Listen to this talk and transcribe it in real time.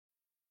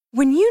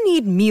When you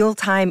need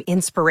mealtime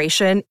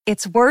inspiration,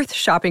 it's worth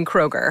shopping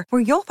Kroger,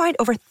 where you'll find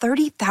over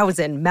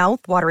 30,000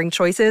 mouth-watering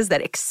choices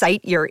that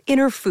excite your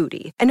inner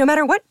foodie. And no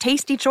matter what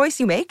tasty choice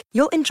you make,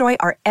 you'll enjoy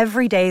our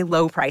everyday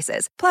low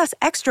prices, plus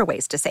extra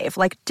ways to save,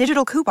 like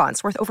digital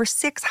coupons worth over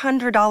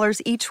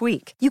 $600 each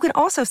week. You can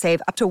also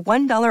save up to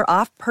 $1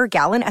 off per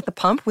gallon at the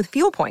pump with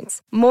fuel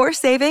points. More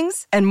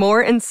savings and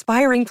more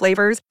inspiring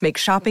flavors make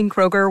shopping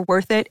Kroger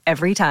worth it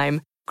every time.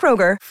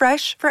 Kroger,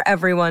 fresh for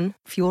everyone.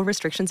 Fuel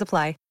restrictions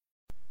apply.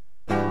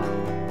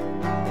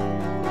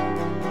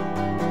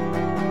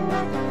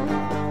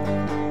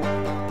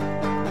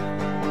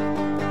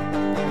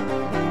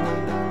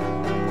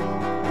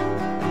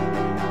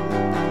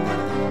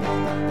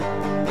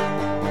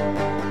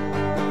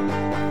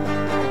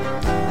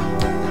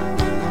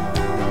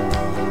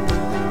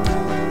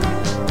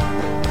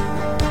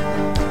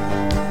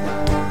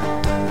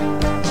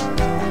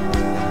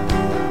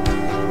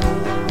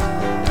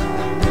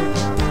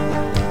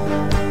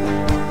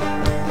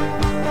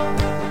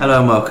 Hello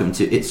and welcome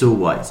to It's All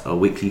White, our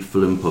weekly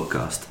Fulham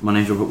podcast. My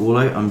name's Robert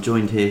Warlow. I'm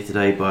joined here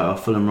today by our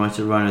Fulham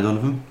writer Ryan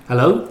O'Donovan.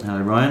 Hello.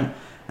 Hello Ryan.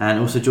 And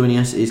also joining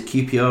us is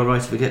QPR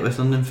writer for Get West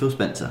London, Phil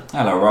Spencer.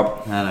 Hello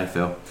Rob. Hello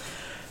Phil.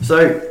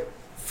 So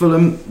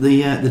Fulham,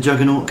 the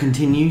juggernaut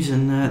continues,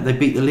 and they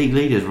beat the league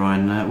leaders.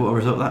 Ryan, what a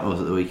result that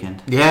was at the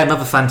weekend. Yeah,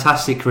 another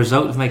fantastic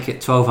result to make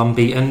it 12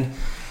 unbeaten.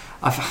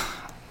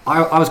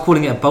 I was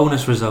calling it a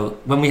bonus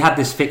result. When we had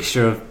this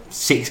fixture of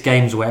 6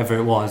 games or whatever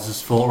it was, I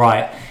just thought,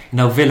 right,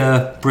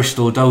 Villa,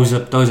 Bristol, those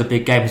are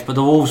big games, but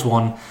the Wolves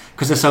one,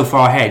 because they're so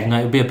far ahead,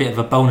 it'll be a bit of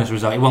a bonus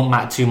result. It won't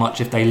matter too much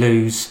if they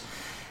lose.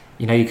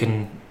 You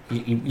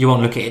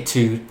won't look at it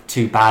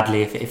too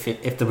badly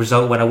if the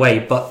result went away.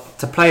 But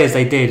to play as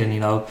they did, and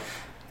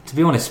to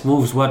be honest,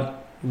 Wolves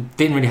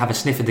didn't really have a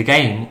sniff of the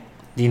game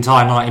the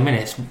entire 90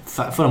 minutes.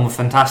 Fulham were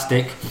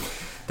fantastic.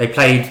 They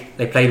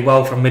played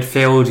well from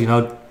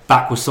midfield.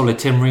 Back was solid.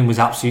 Tim Ream was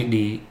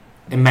absolutely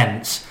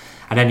immense,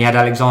 and then you had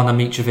Alexander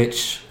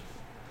Mitrovic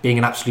being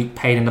an absolute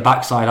pain in the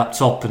backside up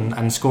top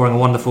and scoring a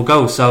wonderful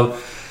goal. So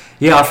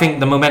yeah, I think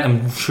the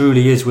momentum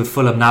truly is with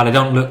Fulham now. They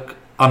don't look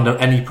under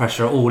any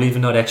pressure at all,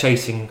 even though they're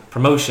chasing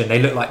promotion.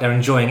 They look like they're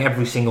enjoying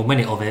every single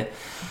minute of it,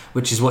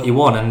 which is what you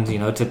want. And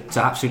to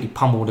absolutely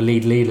pummel the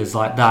lead leaders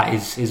like that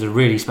is a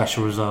really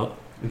special result.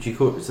 Would you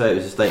say it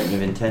was a statement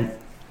of intent?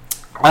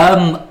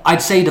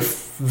 I'd say the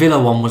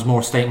Villa one was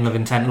more a statement of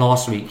intent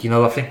last week.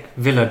 I think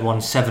Villa had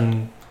won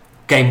 7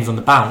 games on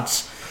the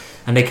bounce,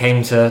 and they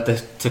came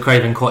to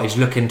Craven Cottage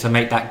looking to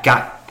make that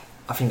gap.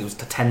 I think it was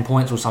to 10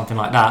 points or something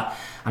like that,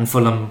 and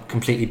Fulham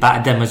completely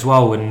battered them as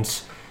well and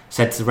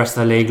said to the rest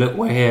of the league, look,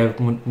 we're here,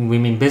 we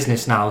mean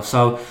business now.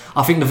 So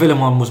I think the Villa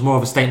one was more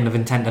of a statement of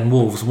intent than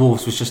Wolves.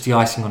 Wolves was just the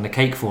icing on the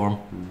cake for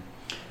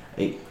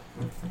them.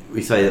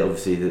 We say that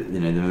obviously the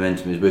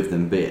momentum is with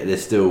them, but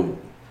there's still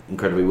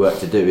incredibly work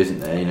to do, isn't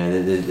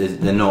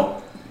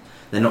there?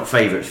 They're not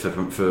favourites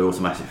for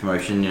automatic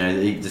promotion,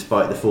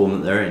 despite the form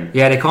that they're in.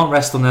 Yeah, they can't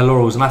rest on their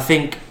laurels, and I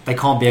think they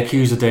can't be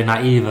accused of doing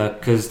that either,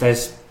 because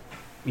there's,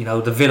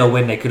 the Villa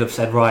win, they could have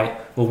said,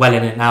 right, we're well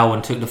in it now,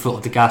 and took the foot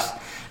off the gas.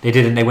 They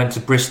didn't. They went to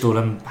Bristol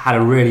and had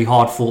a really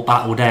hard-fought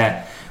battle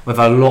there with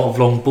a lot of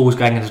long balls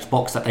going into the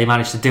box that they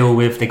managed to deal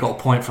with. They got a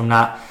point from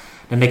that.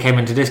 Then they came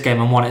into this game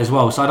and won it as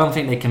well. So I don't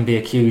think they can be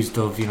accused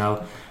of,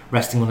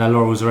 resting on their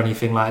laurels or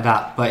anything like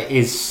that. But it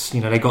is,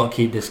 they've got to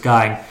keep this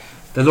going.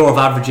 The law of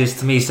averages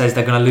to me says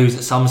they're going to lose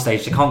at some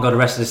stage. They can't go the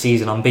rest of the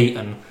season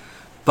unbeaten.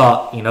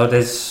 But,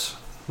 there's,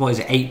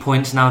 8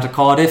 points now to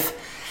Cardiff.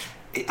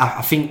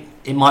 I think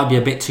it might be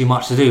a bit too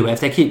much to do. But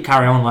if they keep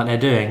carrying on like they're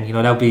doing,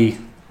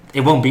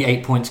 it won't be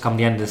 8 points come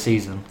the end of the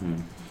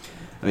season.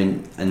 I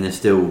mean, and they've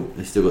still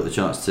got the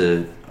chance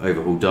to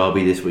overhaul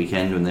Derby this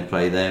weekend when they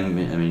play them.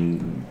 I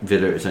mean,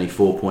 Villa, it's only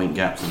 4 point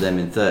gap to them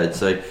in third,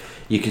 so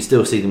you can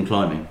still see them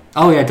climbing.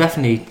 Oh yeah,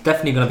 definitely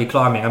going to be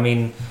climbing. I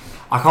mean,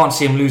 I can't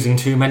see them losing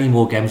too many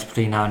more games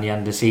between now and the end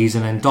of the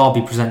season, and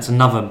Derby presents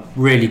another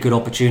really good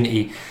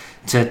opportunity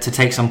to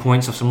take some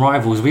points off some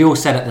rivals. We all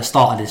said at the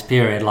start of this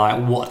period,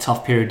 like, what a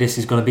tough period this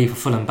is going to be for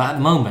Fulham, but at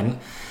the moment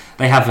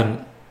they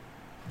haven't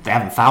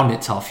found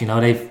it tough.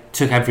 They've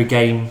took every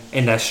game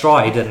in their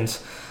stride, and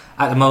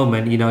at the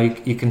moment,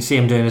 you can see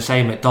them doing the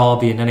same at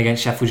Derby and then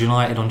against Sheffield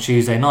United on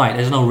Tuesday night.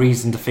 There's no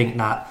reason to think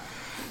that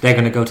they're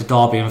going to go to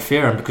Derby and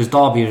fear them, because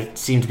Derby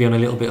seem to be on a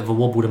little bit of a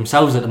wobble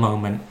themselves at the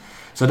moment.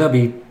 So they'll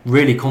be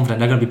really confident.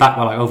 They're going to be backed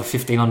by like over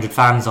 1,500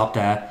 fans up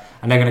there,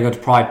 and they're going to go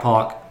to Pride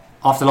Park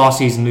after last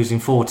season losing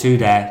 4-2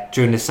 there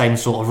during the same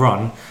sort of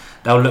run.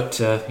 They'll look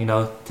to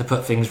to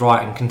put things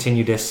right and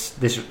continue this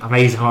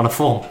amazing run of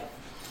form.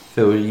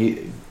 Phil,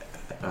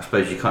 I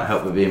suppose you can't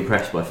help but be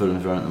impressed by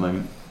Fulham's run at the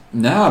moment.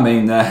 No, I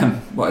mean,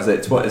 what is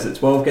it?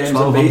 12 games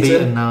 12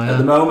 unbeaten now, yeah. At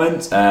the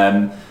moment.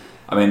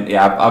 I mean,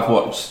 yeah, I've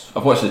watched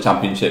the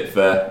Championship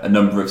for a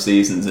number of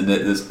seasons, and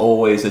there's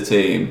always a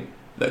team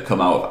that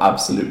come out of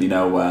absolutely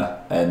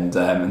nowhere and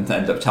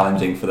end up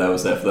challenging for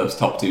those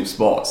top 2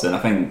 spots. And I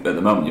think at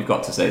the moment you've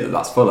got to say that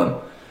that's Fulham,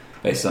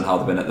 based on how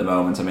they've been at the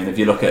moment. I mean, if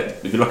you look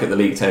at the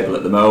league table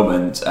at the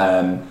moment,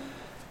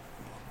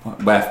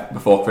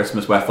 before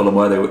Christmas where Fulham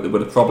were, they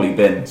would have probably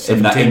been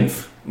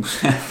 17th.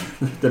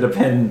 They'd have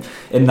been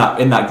in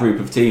that group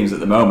of teams at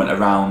the moment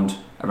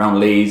around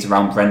Leeds,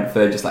 around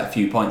Brentford, just like a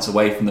few points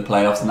away from the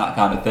playoffs and that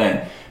kind of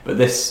thing. But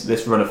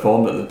this run of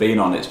form that they've been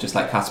on, it's just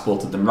like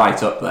catapulted them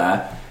right up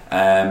there.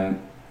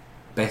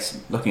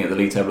 Looking at the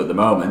league table at the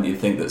moment, you'd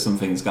think that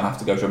something's going to have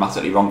to go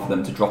dramatically wrong for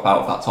them to drop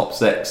out of that top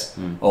six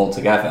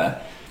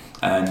altogether.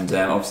 And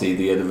obviously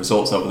the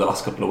results over the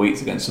last couple of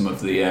weeks against some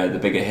of the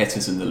bigger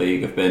hitters in the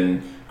league have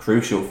been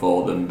crucial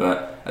for them.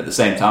 But at the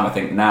same time, I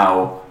think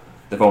now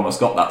they've almost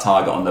got that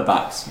target on their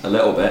backs a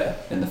little bit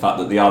in the fact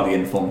that they are the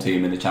informed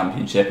team in the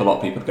Championship. A lot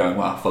of people are going,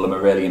 wow, Fulham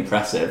are really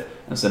impressive.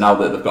 And so now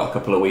that they've got a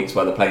couple of weeks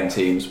where they're playing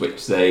teams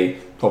which they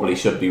probably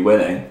should be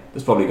winning,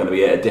 there's probably going to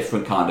be a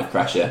different kind of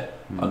pressure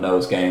on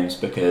those games,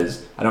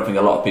 because I don't think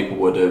a lot of people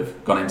would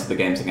have gone into the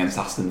games against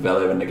Aston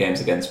Villa and the games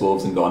against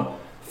Wolves and gone,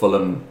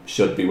 Fulham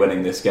should be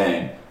winning this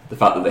game. The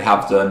fact that they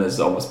have done has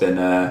almost been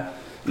a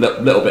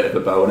little bit of a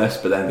bonus,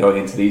 but then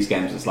going into these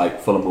games, it's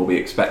like Fulham will be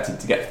expected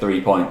to get 3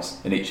 points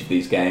in each of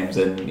these games,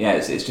 and yeah,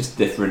 it's just a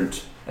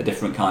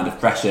different kind of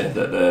pressure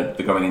that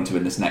they're going into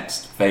in this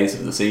next phase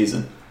of the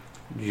season.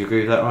 Do you agree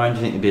with that, Ryan? Do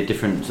you think there'd be a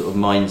different sort of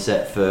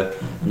mindset for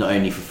not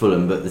only for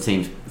Fulham but the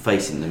teams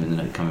facing them in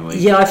the coming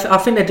weeks? Yeah, I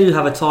think they do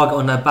have a target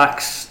on their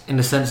backs in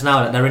the sense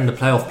now that they're in the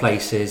playoff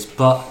places,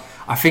 but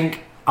I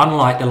think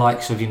unlike the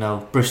likes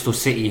of Bristol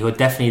City, who are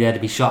definitely there to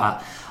be shot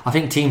at, I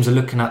think teams are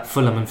looking at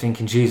Fulham and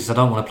thinking, Jesus, I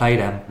don't want to play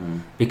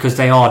them because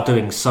they are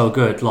doing so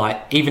good.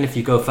 Like, even if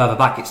you go further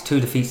back, it's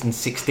 2 defeats in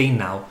 16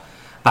 now,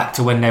 back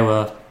to when they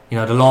were,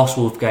 the last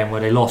Wolves game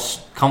where they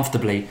lost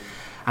comfortably.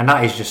 And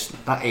that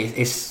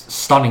is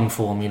stunning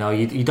form. You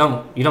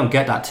don't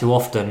get that too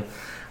often.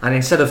 And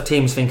instead of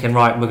teams thinking,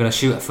 right, we're going to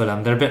shoot at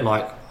Fulham, they're a bit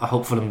like, I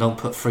hope Fulham don't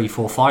put 3,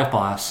 4, 5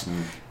 by us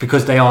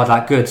because they are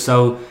that good.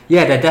 So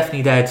yeah, they're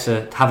definitely there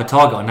to have a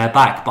target on their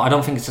back, but I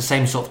don't think it's the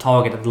same sort of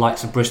target that the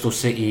likes of Bristol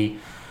City,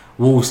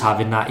 Wolves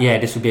have in that. Yeah,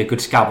 this would be a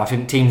good scalp. I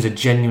think teams are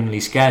genuinely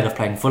scared of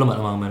playing Fulham at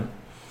the moment.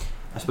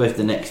 I suppose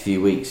the next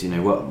few weeks,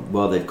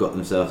 while they've got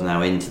themselves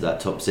now into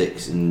that top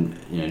six and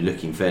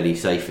looking fairly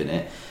safe in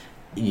it.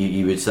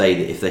 You would say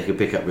that if they could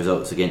pick up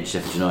results against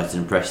Sheffield United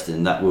and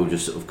Preston, that will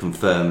just sort of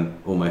confirm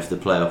almost the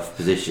playoff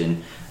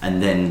position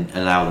and then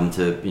allow them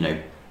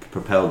to,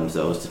 propel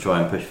themselves to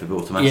try and push for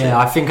automatic. Yeah,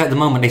 I think at the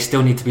moment they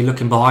still need to be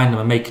looking behind them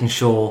and making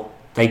sure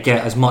they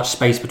get as much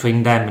space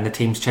between them and the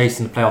teams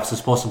chasing the playoffs as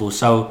possible.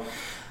 So,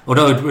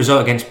 although a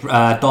result against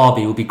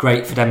Derby will be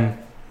great for them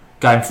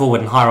going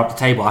forward and higher up the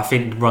table, I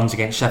think the runs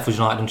against Sheffield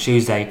United on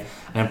Tuesday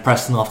and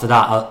Preston after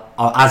that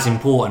are as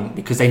important,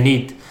 because they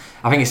need,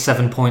 I think it's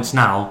 7 points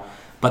now,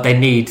 but they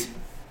need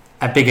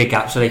a bigger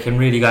gap so they can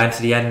really go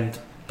into the end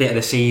bit of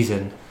the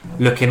season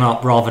looking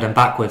up rather than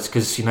backwards,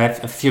 because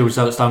if a few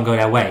results don't go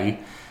their way,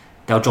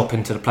 they'll drop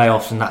into the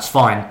playoffs and that's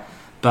fine.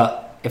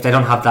 But if they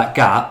don't have that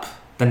gap,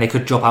 then they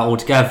could drop out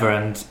altogether,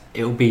 and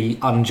it will be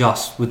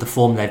unjust with the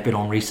form they've been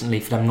on recently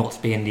for them not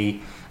to be in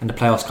the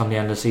playoffs come the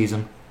end of the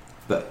season.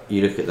 But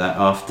you look at that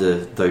after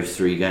those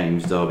 3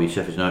 games, Derby,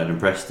 Sheffield United and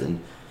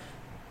Preston,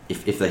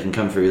 if they can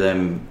come through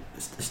them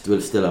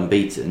still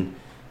unbeaten,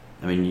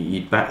 I mean,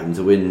 you'd back them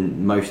to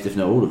win most, if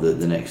not all, of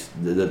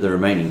the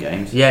remaining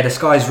games. Yeah, the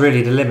sky's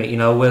really the limit.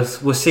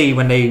 We'll see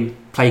when they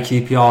play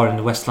QPR in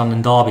the West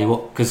London derby,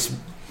 because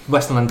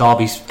West London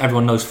derbies,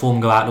 everyone knows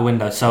form go out the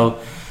window. So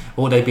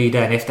what would they be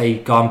then? If they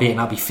go unbeaten,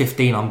 that'd be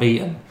 15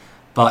 unbeaten.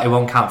 But it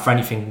won't count for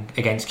anything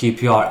against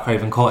QPR at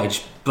Craven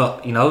Cottage.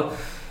 But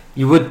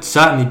you would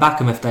certainly back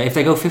them if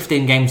they go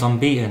 15 games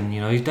unbeaten.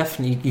 You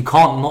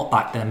can't not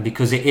back them,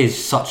 because it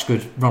is such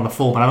good run of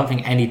form, and I don't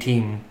think any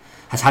team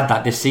has had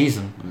that this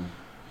season.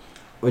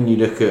 When you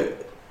look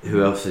at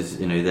who else is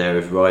there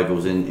as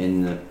rivals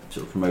in the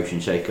sort of promotion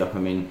shake-up, I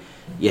mean,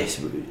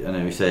 yes, I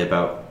know we say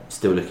about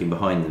still looking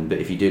behind them, but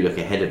if you do look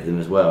ahead of them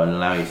as well and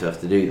allow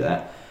yourself to do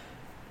that,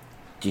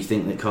 do you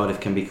think that Cardiff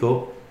can be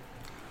caught?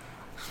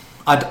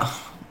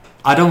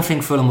 I don't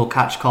think Fulham will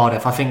catch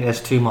Cardiff. I think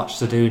there's too much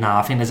to do now.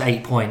 I think there's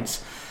 8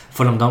 points.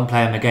 Fulham don't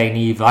play them again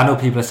either. I know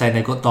people are saying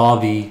they've got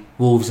Derby,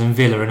 Wolves and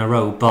Villa in a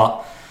row,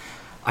 but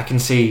I can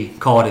see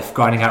Cardiff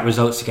grinding out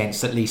results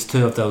against at least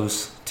 2 of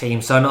those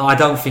teams. So no, I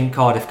don't think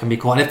Cardiff can be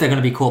caught. And if they're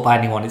going to be caught by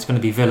anyone, it's going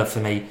to be Villa for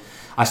me.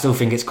 I still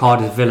think it's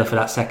Cardiff-Villa for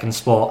that second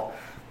spot.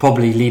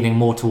 Probably leaning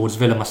more towards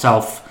Villa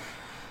myself.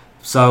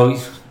 So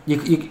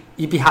you'd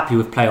be happy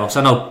with playoffs.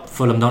 I know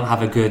Fulham don't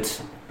have a good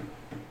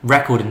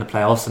record in the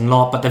playoffs,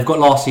 but they've got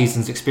last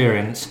season's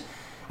experience.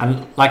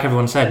 And like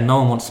everyone said, no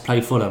one wants to play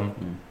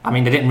Fulham. I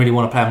mean, they didn't really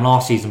want to play them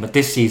last season, but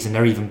this season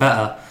they're even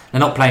better. They're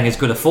not playing as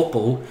good a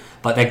football,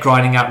 but they're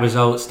grinding out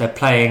results. They're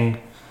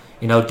playing,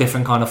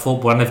 different kind of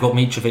football, and they've got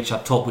Mitrovic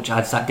up top, which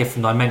adds that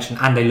different dimension,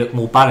 and they look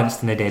more balanced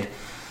than they did.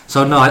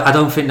 So no, I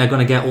don't think they're going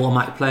to get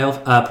automatic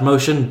playoff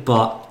promotion,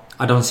 but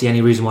I don't see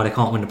any reason why they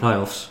can't win the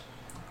playoffs.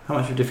 How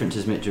much of a difference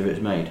has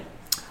Mitrovic made?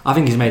 I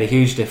think he's made a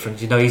huge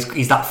difference.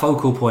 He's that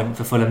focal point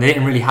for Fulham. They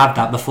didn't really have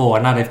that before,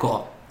 and now they've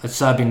got a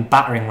Serbian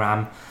battering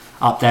ram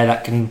up there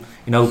that can,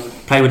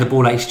 play with the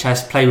ball at his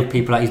chest, play with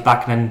people at his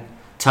back, and then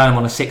turn him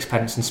on a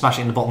sixpence and smash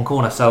it in the bottom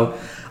corner. So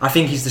I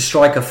think he's the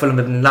striker Fulham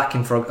have been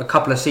lacking for a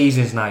couple of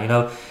seasons now. You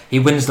know, he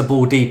wins the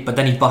ball deep, but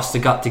then he busts the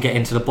gut to get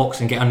into the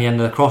box and get on the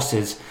end of the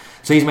crosses.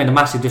 So he's made a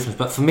massive difference.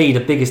 But for me, the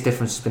biggest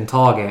difference has been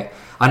Targett.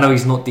 I know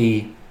he's not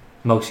the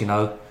most,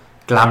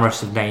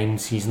 glamorous of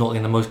names. He's not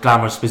in the most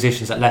glamorous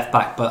positions at left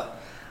back, but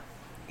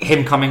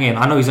him coming in,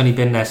 I know he's only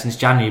been there since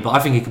January, but I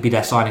think he could be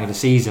their signing of the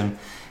season.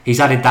 He's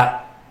added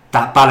that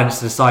balance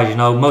to the side.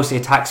 Most of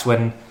the attacks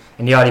when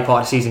in the early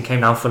part of the season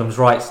came down Fulham's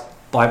right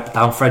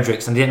down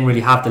Fredericks, and they didn't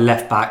really have the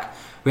left back.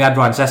 We had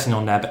Ryan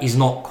Sessegnon there, but he's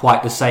not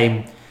quite the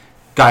same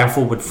going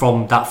forward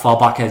from that far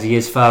back as he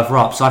is further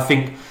up. So I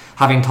think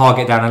having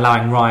Targett down,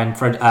 allowing Ryan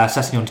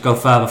Sessegnon to go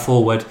further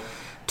forward,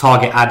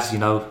 Targett adds,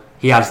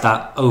 he has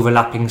that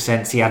overlapping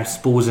sense, he adds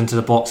balls into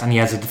the box, and he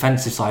has a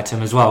defensive side to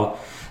him as well.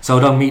 So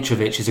although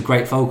Mitrovic is a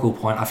great focal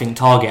point, I think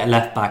Targett at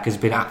left back has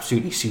been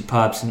absolutely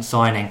superb since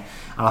signing,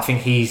 and I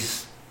think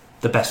he's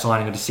the best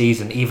signing of the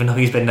season, even though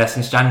he's been there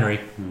since January.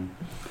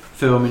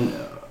 Phil,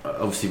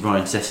 obviously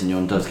Ryan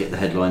Sessegnon does get the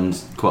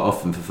headlines quite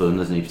often for Fulham,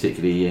 doesn't he?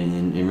 Particularly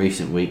in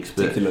recent weeks,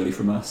 particularly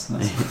from us.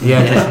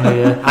 Yeah,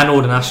 definitely, and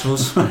all the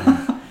nationals.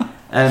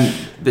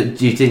 But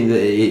do you think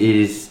that it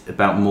is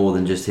about more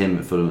than just him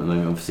at Fulham at the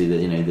moment? Obviously,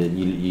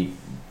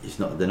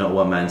 that they're not a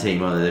one-man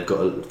team, are they? They've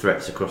got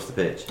threats across the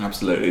pitch.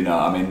 Absolutely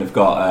not. They've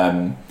got.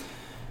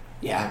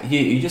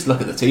 You just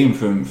look at the team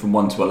from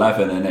 1 to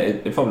 11, and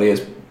it probably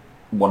is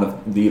one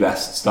of the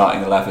best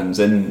starting 11s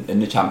in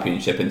the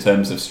Championship in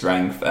terms of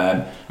strength.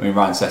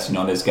 Ryan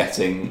Sessegnon is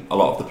getting a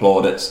lot of the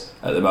plaudits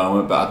at the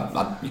moment,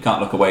 but you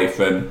can't look away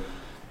from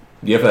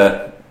the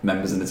other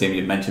members in the team.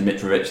 You've mentioned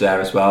Mitrovic there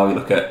as well. You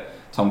look at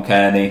Tom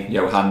Kearney,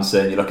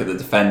 Johansson. You look at the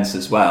defence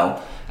as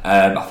well.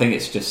 I think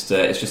it's just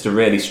a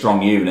really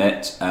strong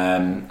unit.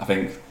 I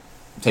think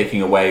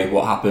taking away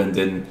what happened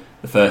in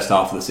the first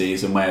half of the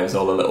season, where it was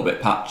all a little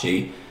bit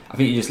patchy, I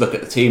think you just look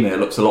at the team and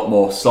it looks a lot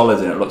more solid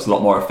and it looks a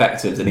lot more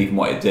effective than even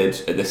what it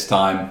did at this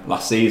time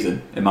last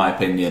season, in my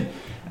opinion.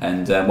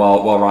 And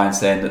while Ryan's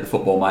saying that the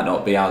football might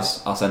not be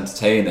as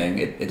entertaining,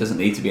 it doesn't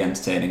need to be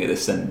entertaining at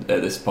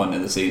this point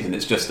in the season.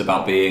 It's just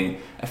about being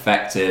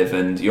effective,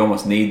 and you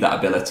almost need that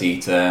ability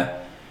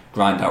to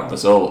grind out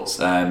results.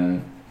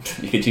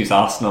 You could use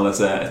Arsenal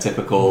as a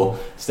typical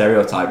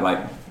stereotype, like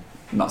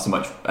not so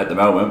much at the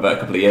moment, but a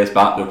couple of years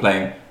back they were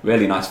playing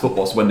really nice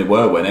football. So when they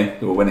were winning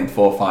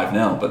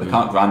 4-5-0, but they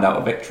can't grind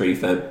out a victory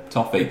for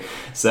toffee.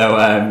 So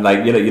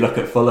you look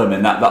at Fulham,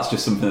 and that's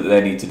just something that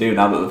they need to do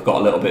now that they've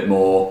got a little bit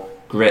more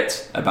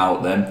grit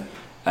about them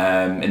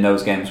in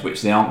those games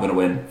which they aren't going to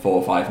win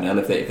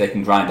 4-5-0. If they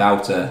can grind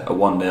out a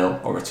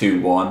 1-0 or a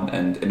 2-1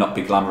 and it not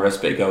be glamorous,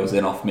 but it goes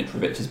in off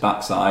Mitrovic's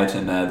backside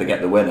and they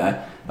get the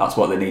winner, that's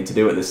what they need to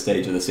do at this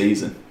stage of the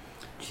season.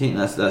 Do you think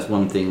that's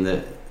one thing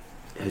that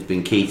has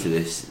been key to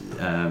this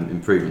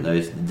improvement, though,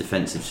 is the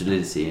defensive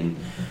solidity and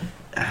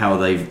how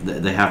they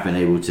have been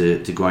able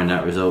to grind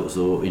out results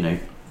or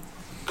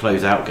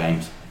close out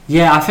games?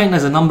 Yeah, I think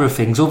there's a number of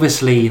things.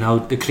 Obviously,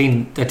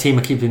 the team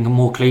are keeping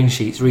more clean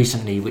sheets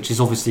recently, which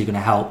is obviously going to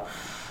help.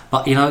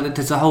 But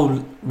there's a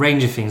whole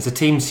range of things. The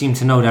team seem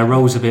to know their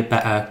roles a bit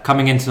better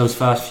coming into those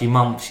first few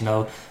months.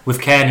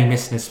 With Kearney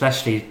missing,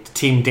 especially, the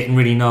team didn't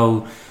really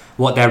know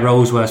what their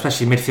roles were,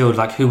 especially midfield,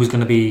 like who was going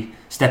to be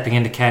stepping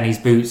into Kearney's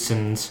boots.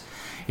 And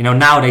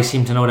now they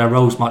seem to know their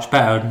roles much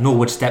better.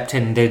 Norwood stepped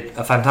in and did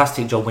a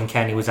fantastic job when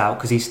Kearney was out,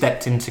 because he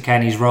stepped into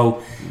Kearney's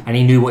role and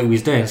he knew what he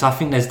was doing. So I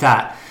think there's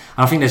that.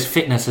 And I think there's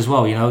fitness as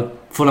well.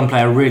 Fulham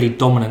play a really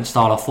dominant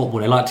style of football.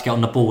 They like to get on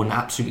the ball and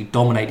absolutely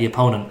dominate the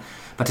opponent.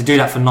 But to do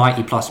that for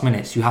 90 plus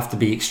minutes, you have to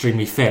be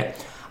extremely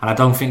fit. And I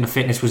don't think the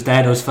fitness was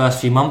there those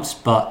first few months.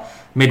 But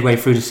midway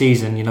through the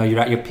season, you're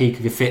at your peak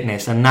of your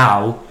fitness. And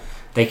now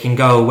they can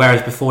go,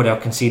 whereas before they were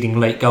conceding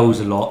late goals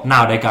a lot,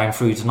 now they're going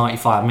through to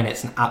 95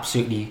 minutes and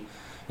absolutely,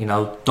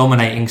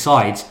 dominating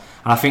sides.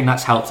 And I think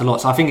that's helped a lot.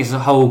 So I think it's a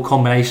whole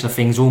combination of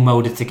things all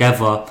moulded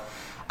together,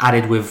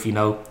 added with,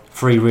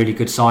 3 really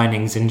good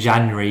signings in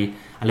January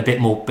and a bit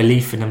more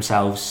belief in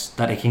themselves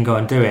that they can go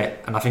and do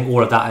it. And I think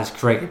all of that has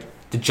created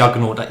the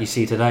juggernaut that you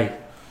see today.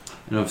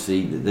 And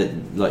obviously,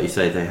 like you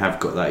say, they have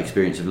got that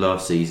experience of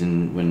last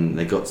season when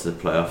they got to the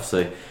playoffs,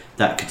 so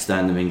that could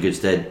stand them in good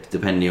stead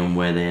depending on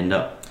where they end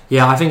up.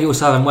 Yeah, I think it will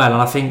serve them well,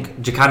 and I think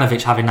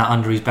Djukanovic having that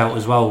under his belt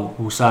as well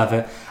will serve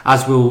it,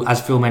 as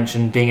Phil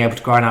mentioned, being able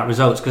to grind out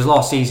results. Because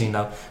last season,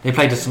 though, they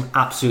played some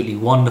absolutely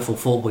wonderful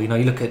football. You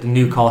look at the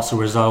Newcastle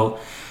result,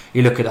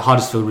 you look at the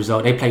Huddersfield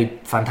result, they played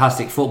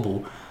fantastic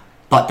football,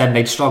 but then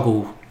they'd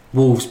struggle.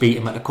 Wolves beat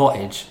them at the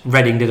Cottage.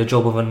 Reading did a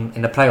job of them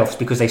in the playoffs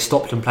because they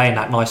stopped them playing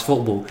that nice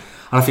football.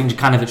 And I think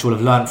Djukanovic will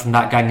have learnt from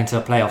that going into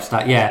the playoffs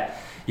that,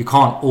 you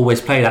can't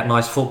always play that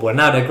nice football. And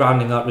now they're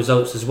grinding out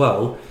results as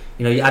well.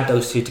 You add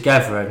those two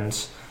together, and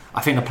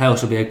I think the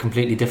playoffs will be a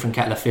completely different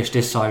kettle of fish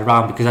this side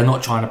around, because they're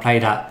not trying to play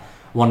that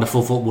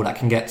wonderful football that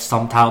can get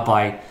stumped out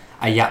by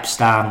a Jaap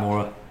Stam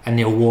or a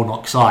Neil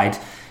Warnock side.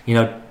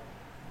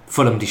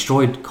 Fulham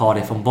destroyed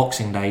Cardiff on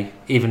Boxing Day,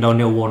 even though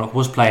Neil Warnock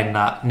was playing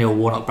that Neil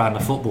Warnock brand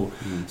of football.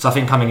 So I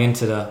think coming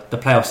into the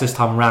playoffs this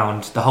time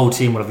around, the whole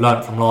team would have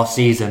learnt from last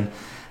season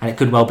and it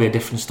could well be a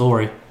different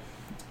story.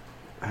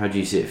 How do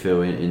you see it,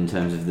 Phil, in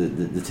terms of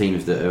the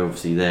teams that are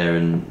obviously there,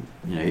 and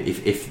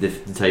if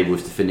the table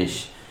is to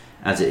finish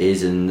as it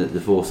is, and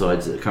the four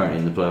sides that are currently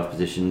in the playoff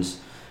positions,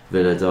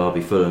 Villa,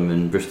 Derby, Fulham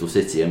and Bristol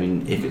City, I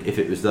mean, if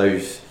it was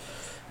those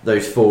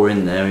four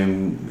in there, I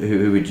mean,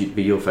 who would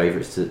be your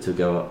favourites to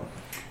go up?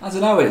 I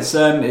don't know,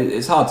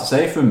 it's hard to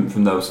say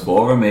from those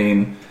four. I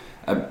meid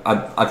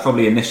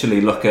probably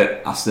initially look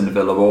at Aston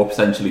Villa or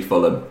potentially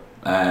Fulham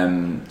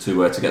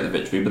to get the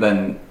victory, but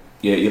then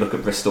you look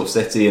at Bristol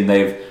City and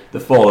they've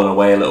fallen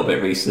away a little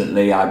bit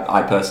recently.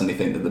 I personally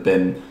think that they've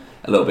been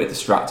a little bit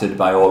distracted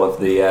by all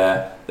of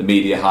the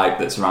media hype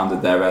that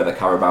surrounded the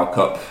Carabao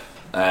Cup,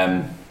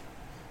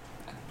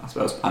 I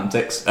suppose,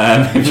 antics,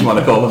 if you want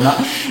to call them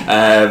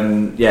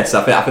that. Yes,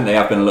 I think they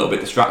have been a little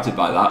bit distracted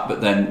by that,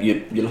 but then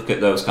you look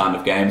at those kind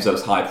of games,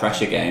 those high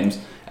pressure games,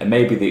 and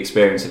maybe the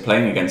experience of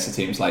playing against the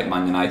teams like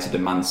Man United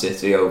and Man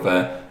City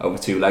over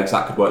two legs,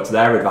 that could work to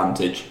their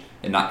advantage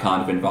in that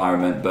kind of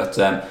environment. But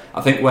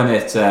I think when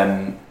it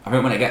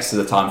gets to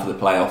the time for the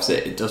playoffs,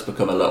 it does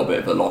become a little bit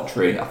of a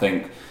lottery. I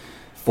think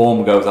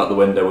form goes out the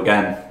window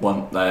again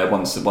once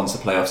the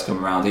playoffs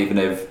come around. Even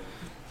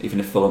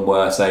if Fulham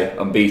were, say,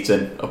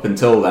 unbeaten up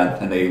until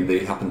then, and they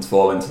happen to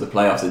fall into the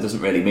playoffs, it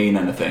doesn't really mean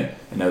anything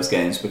in those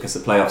games, because the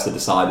playoffs are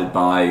decided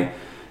by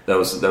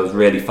those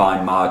really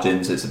fine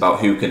margins. It's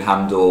about who can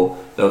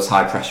handle those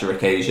high pressure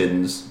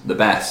occasions the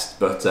best.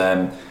 But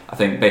I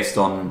think based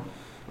on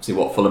obviously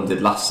what Fulham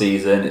did last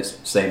season, it's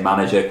the same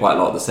manager, quite a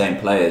lot of the same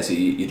players.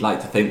 You'd like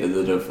to think that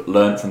they'd have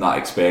learned from that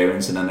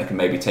experience, and then they can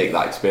maybe take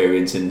that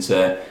experience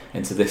into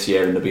this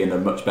year, and they'll be in a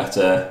much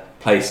better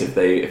place if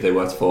they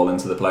were to fall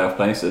into the playoff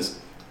places.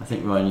 I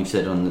think, Ryan, you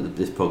said on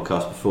this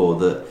podcast before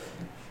that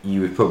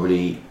you would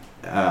probably,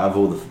 out of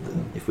all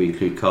if we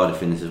include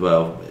Cardiff in this as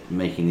well,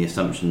 making the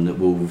assumption that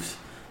Wolves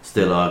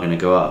still are going to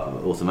go up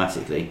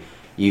automatically.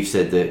 You've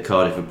said that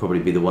Cardiff would probably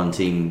be the one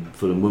team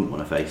Fulham wouldn't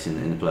want to face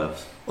in the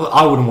playoffs. Well,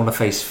 I wouldn't want to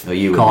face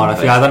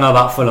Cardiff. Yeah, I don't know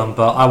about Fulham,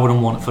 but I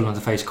wouldn't want Fulham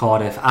to face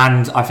Cardiff.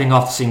 And I think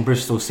after seeing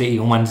Bristol City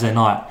on Wednesday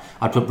night,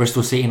 I'd put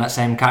Bristol City in that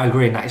same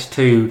category, and that is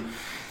two,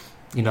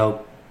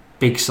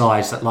 big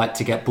sides that like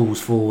to get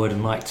balls forward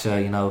and like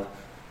to,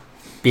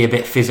 be a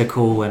bit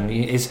physical, and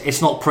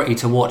it's not pretty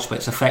to watch, but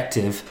it's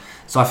effective.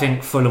 So I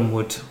think Fulham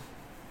would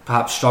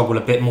perhaps struggle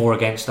a bit more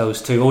against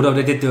those two, although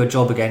they did do a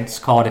job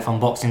against Cardiff on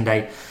Boxing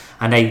Day,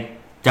 and they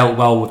dealt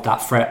well with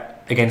that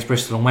threat against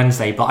Bristol on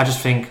Wednesday. But I just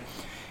think,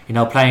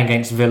 playing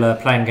against Villa,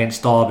 playing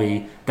against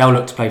Derby, they'll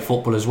look to play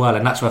football as well,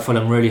 and that's where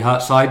Fulham really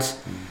hurt sides.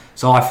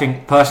 So I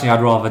think personally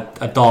I'd rather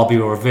a Derby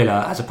or a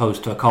Villa as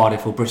opposed to a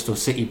Cardiff or Bristol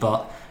City,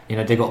 but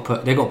they got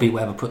to beat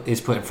whatever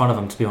is put in front of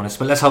them, to be honest.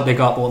 But let's hope they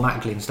go up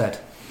automatically instead.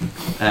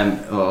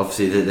 Well,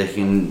 obviously they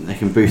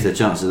can boost their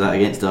chances of that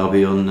against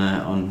Derby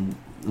on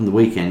the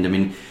weekend. I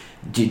mean,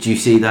 do you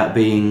see that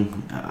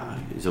being?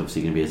 It's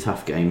obviously going to be a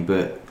tough game,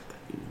 but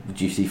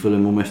do you see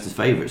Fulham almost as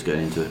favourites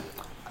going into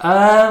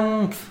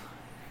it?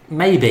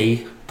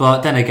 Maybe,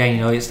 but then again,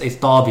 it's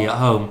Derby at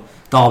home.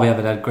 Derby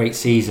haven't had a great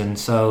season,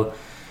 so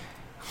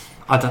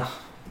I don't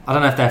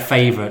know if they're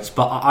favourites,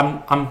 but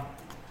I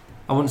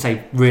wouldn't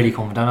say really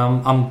confident.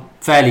 I'm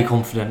fairly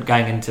confident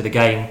going into the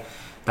game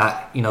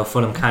that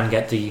Fulham can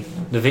get the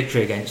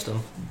victory against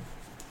them.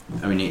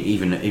 I mean,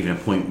 even a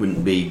point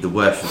wouldn't be the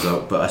worst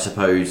result, but I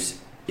suppose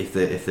if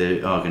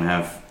they are going to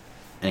have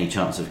any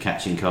chance of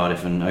catching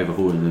Cardiff and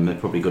overhauling them, they've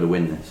probably got to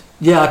win this.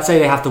 Yeah, I'd say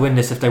they have to win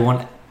this if they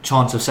want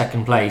chance of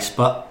second place.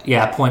 But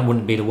yeah, a point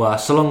wouldn't be the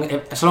worst. So long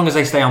as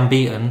they stay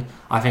unbeaten,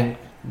 I think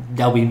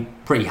they'll be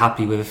pretty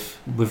happy with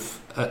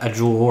a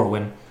draw or a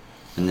win.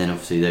 And then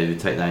obviously they would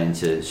take that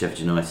into Sheffield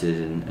United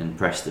and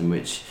Preston,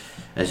 which,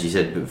 as you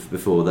said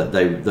before, that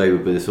they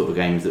would be the sort of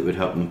games that would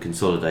help them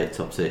consolidate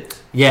top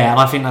six. Yeah, and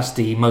I think that's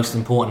the most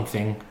important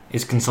thing,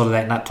 is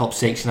consolidating that top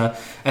six.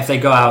 If they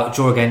go out,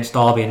 draw against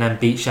Derby and then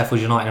beat Sheffield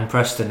United and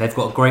Preston, they've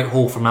got a great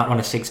haul from that run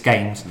of 6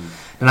 games.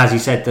 And as you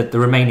said, the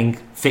remaining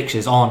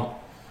fixtures aren't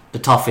the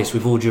toughest,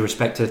 with all due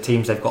respect to the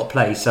teams they've got to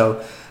play.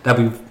 So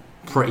they'll be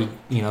pretty,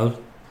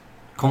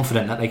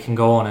 confident that they can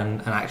go on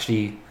and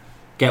actually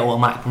get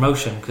automatic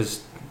promotion,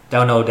 because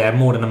they'll know they're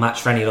more than a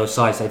match for any of those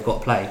sides they've got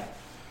to play.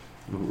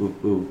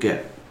 We'll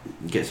get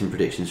some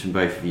predictions from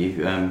both of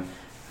you.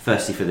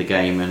 Firstly for the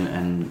game,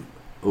 and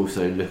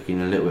also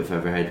looking a little bit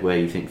further ahead, where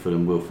you think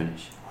Fulham will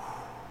finish.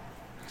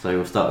 So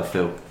we'll start with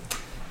Phil.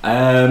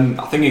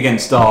 I think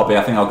against Derby,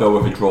 I think I'll go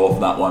with a draw for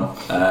that one.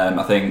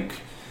 I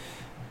think,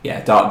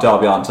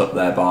 Derby aren't up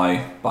there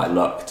by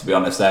luck, to be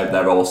honest.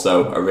 They're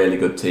also a really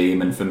good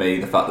team, and for me,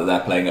 the fact that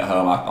they're playing at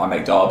home, I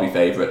make Derby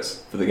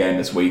favourites for the game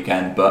this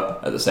weekend.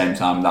 But at the same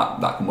time,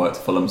 that can work to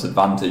Fulham's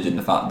advantage in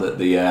the fact that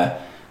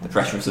the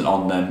pressure isn't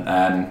on them.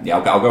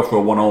 I'll go for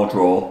a 1-1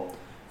 draw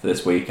for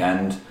this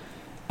weekend.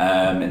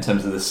 In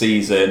terms of the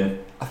season,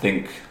 I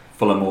think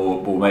Fulham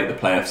will make the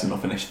playoffs and they'll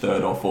finish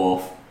 3rd or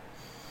 4th.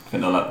 I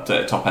think they'll at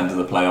the top end of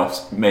the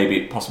playoffs.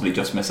 Maybe possibly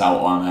just miss out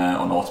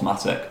on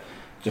automatic,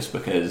 just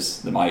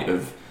because they might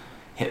have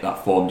hit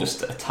that form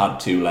just a tad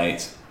too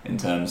late in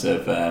terms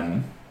of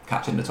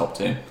catching the top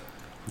 2.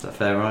 Is that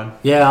fair, Ryan?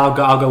 Yeah,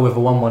 I'll go with a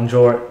 1-1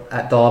 draw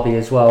at Derby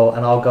as well,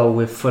 and I'll go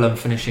with Fulham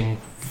finishing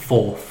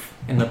 4th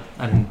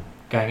and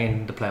going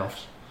in the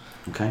playoffs.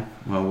 Okay,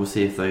 well, we'll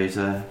see if those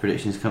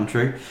predictions come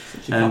true.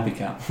 Such a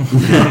copycat.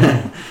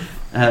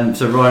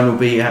 So Ryan will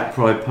be at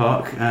Pride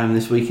Park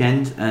this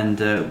weekend,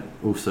 and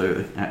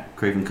also at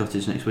Craven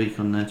Cottage next week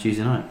on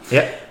Tuesday night.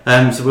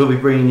 Yep. So we'll be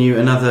bringing you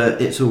another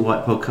It's All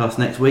White podcast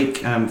next week.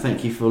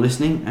 Thank you for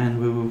listening, and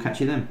we will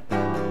catch you then.